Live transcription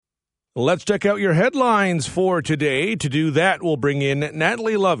Let's check out your headlines for today. To do that, we'll bring in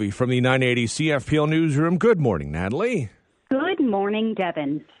Natalie Lovie from the 980 CFPL newsroom. Good morning, Natalie. Good morning,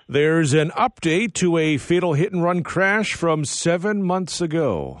 Devon. There's an update to a fatal hit-and-run crash from 7 months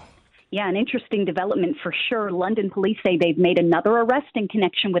ago. Yeah, an interesting development for sure. London police say they've made another arrest in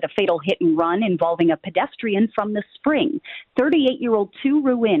connection with a fatal hit-and-run involving a pedestrian from the spring. 38-year-old Tu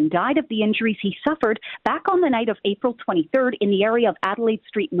Ruin died of the injuries he suffered back on the night of April 23rd in the area of Adelaide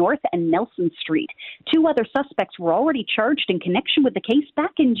Street North and Nelson Street. Two other suspects were already charged in connection with the case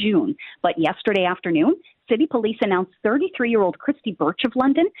back in June. But yesterday afternoon, City Police announced 33-year-old Christy Birch of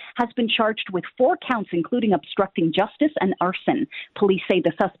London has been charged with 4 counts, including obstructing justice and arson. Police say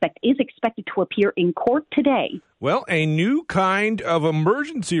the suspect is expected to appear in court today. Well, a new kind of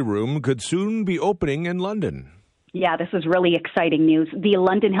emergency room could soon be opening in London. Yeah, this is really exciting news. The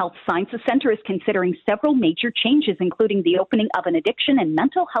London Health Sciences Centre is considering several major changes, including the opening of an addiction and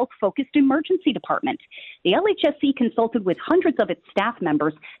mental health-focused emergency department. The LHSC consulted with hundreds of its staff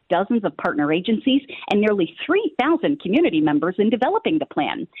members, dozens of partner agencies, and nearly 3,000 community members in developing the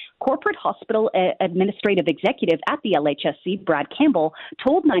plan. Corporate Hospital Administrative Executive at the LHSC, Brad Campbell,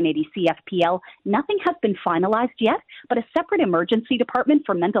 told 980 CFPL nothing has been finalized yet, but a separate emergency department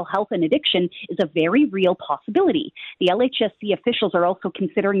for mental health and addiction is a very real possibility. The LHSC officials are also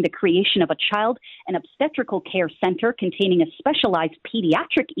considering the creation of a child and obstetrical care center containing a specialized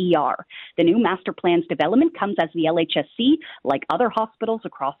pediatric ER. The new master plan's development comes as the LHSC, like other hospitals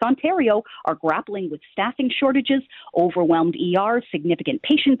across Ontario, are grappling with staffing shortages, overwhelmed ERs, significant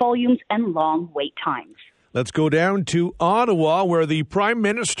patient volumes, and long wait times. Let's go down to Ottawa, where the Prime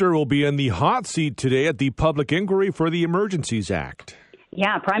Minister will be in the hot seat today at the public inquiry for the Emergencies Act.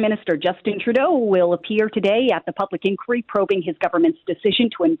 Yeah, Prime Minister Justin Trudeau will appear today at the public inquiry probing his government's decision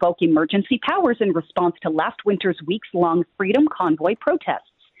to invoke emergency powers in response to last winter's weeks-long Freedom Convoy protests.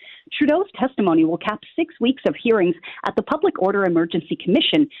 Trudeau's testimony will cap 6 weeks of hearings at the Public Order Emergency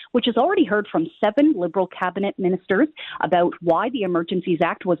Commission, which has already heard from 7 Liberal cabinet ministers about why the Emergencies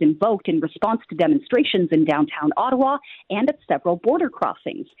Act was invoked in response to demonstrations in downtown Ottawa and at several border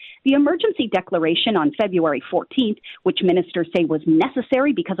crossings. The emergency declaration on February 14th, which ministers say was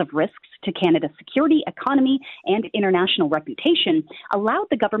necessary because of risks to Canada's security, economy, and international reputation, allowed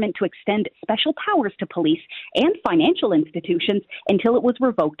the government to extend special powers to police and financial institutions until it was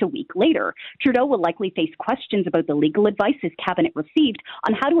revoked a week later. Trudeau will likely face questions about the legal advice his cabinet received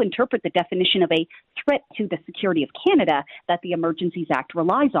on how to interpret the definition of a threat to the security of Canada that the Emergencies Act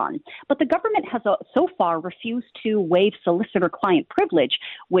relies on. But the government has so far refused to waive solicitor-client privilege,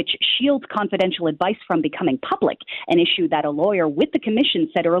 which shields confidential advice from becoming public, an issue that a lawyer with the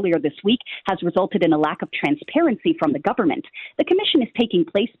Commission said earlier this week has resulted in a lack of transparency from the government. The Commission is taking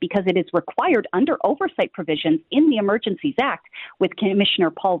place because it is required under oversight provisions in the Emergencies Act, with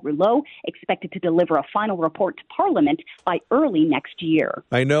Commissioner Paul Rouleau expected to deliver a final report to Parliament by early next year.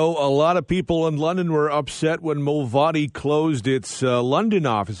 I know a lot of people in London were upset when Movati closed its London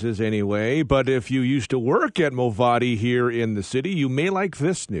offices anyway, but if you used to work at Movati here in the city, you may like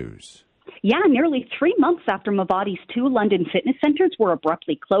this news. Yeah, nearly 3 months after Movati's 2 London fitness centres were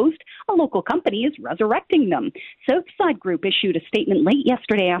abruptly closed, a local company is resurrecting them. Southside Group issued a statement late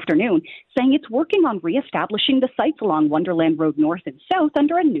yesterday afternoon saying it's working on re-establishing the sites along Wonderland Road North and South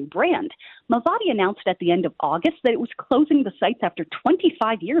under a new brand. Movati announced at the end of August that it was closing the sites after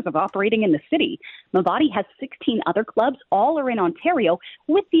 25 years of operating in the city. Movati has 16 other clubs, all are in Ontario,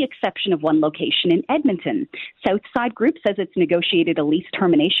 with the exception of one location in Edmonton. Southside Group says it's negotiated a lease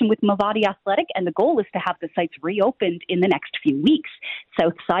termination with Movati Athletic, and the goal is to have the sites reopened in the next few weeks.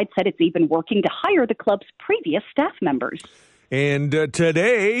 Southside said it's even working to hire the club's previous staff members. And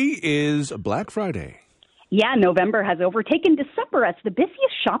today is Black Friday. Yeah, November has overtaken December as the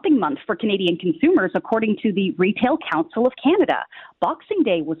busiest shopping month for Canadian consumers, according to the Retail Council of Canada. Boxing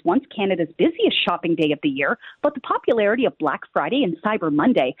Day was once Canada's busiest shopping day of the year, but the popularity of Black Friday and Cyber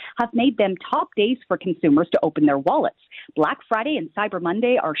Monday have made them top days for consumers to open their wallets. Black Friday and Cyber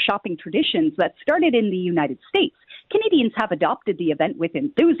Monday are shopping traditions that started in the United States. Canadians have adopted the event with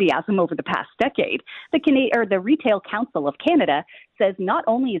enthusiasm over the past decade. The Retail Council of Canada says not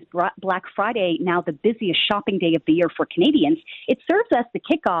only is Black Friday now the busiest shopping day of the year for Canadians, it serves as the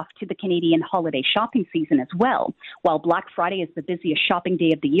kickoff to the Canadian holiday shopping season as well. While Black Friday is the busiest shopping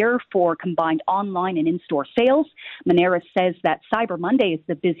day of the year for combined online and in-store sales, Moneris says that Cyber Monday is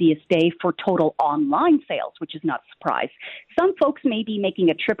the busiest day for total online sales, which is not a surprise. Some folks may be making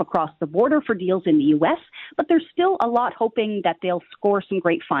a trip across the border for deals in the U.S., but there's still a lot hoping that they'll score some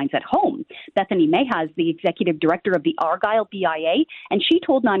great finds at home. Bethany Mehaz, the executive director of the Argyle BIA, And she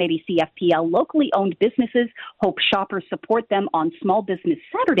told 980 CFPL locally owned businesses hope shoppers support them on Small Business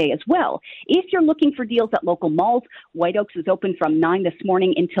Saturday as well. If you're looking for deals at local malls, White Oaks is open from 9 this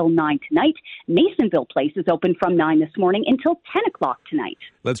morning until 9 tonight. Masonville Place is open from 9 this morning until 10 o'clock tonight.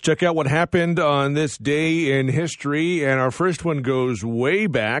 Let's check out what happened on this day in history. And our first one goes way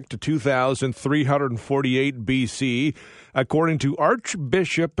back to 2348 BC. According to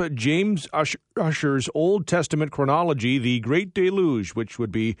Archbishop James Ussher's Old Testament chronology, the Great Deluge, which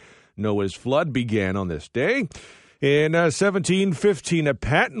would be Noah's flood, began on this day. In 1715, a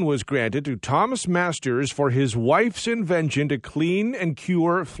patent was granted to Thomas Masters for his wife's invention to clean and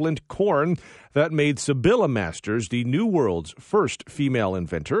cure flint corn that made Sibylla Masters the New World's first female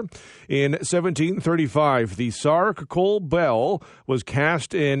inventor. In 1735, the Tsar-Kokol bell was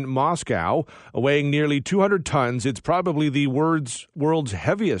cast in Moscow, weighing nearly 200 tons. It's probably the world's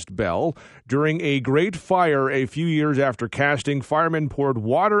heaviest bell. During a great fire a few years after casting, firemen poured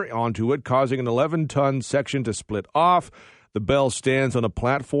water onto it, causing an 11-ton section to split off. The bell stands on a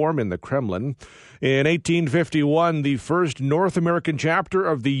platform in the Kremlin. In 1851, the first North American chapter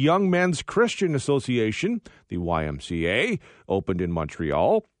of the Young Men's Christian Association, the YMCA, opened in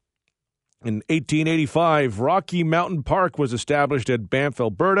Montreal. In 1885, Rocky Mountain Park was established at Banff,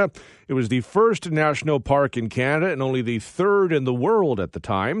 Alberta. It was the first national park in Canada and only the third in the world at the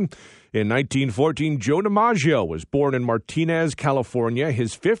time. In 1914, Joe DiMaggio was born in Martinez, California.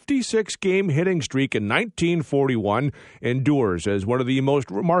 His 56-game hitting streak in 1941 endures as one of the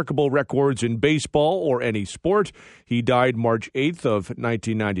most remarkable records in baseball or any sport. He died March 8th of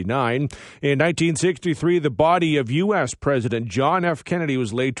 1999. In 1963, the body of U.S. President John F. Kennedy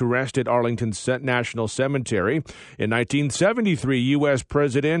was laid to rest at Arlington National Cemetery. In 1973, U.S.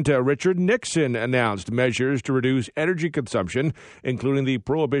 President Richard Nixon announced measures to reduce energy consumption, including the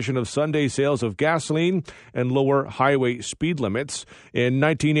prohibition of Sunday sales of gasoline and lower highway speed limits. In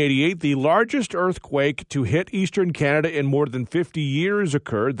 1988, the largest earthquake to hit eastern Canada in more than 50 years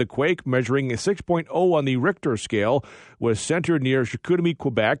occurred. The quake, measuring a 6.0 on the Richter scale, was centered near Chicoutimi,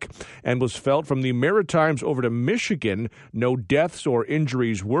 Quebec, and was felt from the Maritimes over to Michigan. No deaths or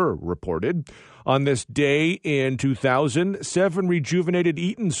injuries were reported. On this day in 2000, 7 rejuvenated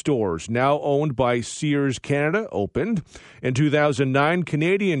Eaton stores, now owned by Sears Canada, opened. In 2009,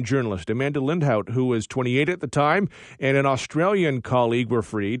 Canadian journalist Amanda Lindhout, who was 28 at the time, and an Australian colleague were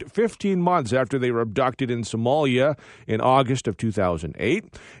freed 15 months after they were abducted in Somalia in August of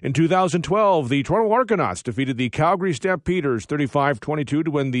 2008. In 2012, the Toronto Argonauts defeated the Calgary Stampeders 35-22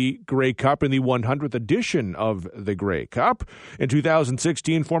 to win the Grey Cup in the 100th edition of the Grey Cup. In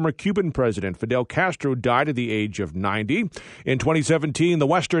 2016, former Cuban President Fidel Castro died at the age of 90. In 2017, the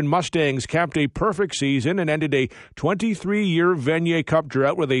Western Mustangs capped a perfect season and ended a 23-year Vanier Cup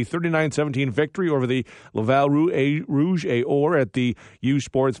drought with a 39-17 victory over the Laval Rouge et Or at the U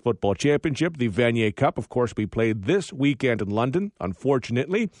Sports Football Championship. The Vanier Cup, of course, we played this weekend in London.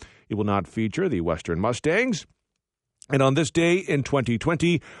 Unfortunately, it will not feature the Western Mustangs. And on this day in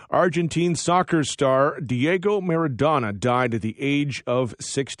 2020, Argentine soccer star Diego Maradona died at the age of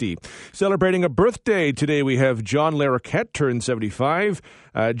 60. Celebrating a birthday today, we have John Larroquette, turned 75.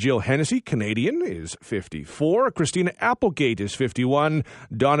 Jill Hennessy, Canadian, is 54. Christina Applegate is 51.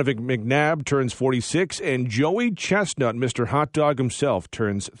 Donovan McNabb turns 46. And Joey Chestnut, Mr. Hot Dog himself,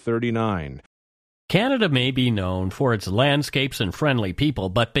 turns 39. Canada may be known for its landscapes and friendly people,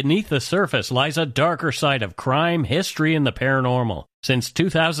 but beneath the surface lies a darker side of crime, history, and the paranormal. Since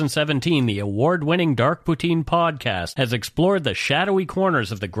 2017, the award-winning Dark Poutine podcast has explored the shadowy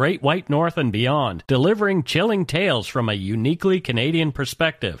corners of the Great White North and beyond, delivering chilling tales from a uniquely Canadian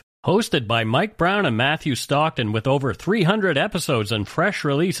perspective. Hosted by Mike Brown and Matthew Stockton with over 300 episodes and fresh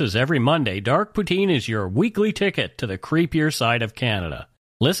releases every Monday, Dark Poutine is your weekly ticket to the creepier side of Canada.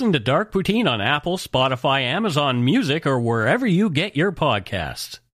 Listen to Dark Poutine on Apple, Spotify, Amazon Music, or wherever you get your podcasts.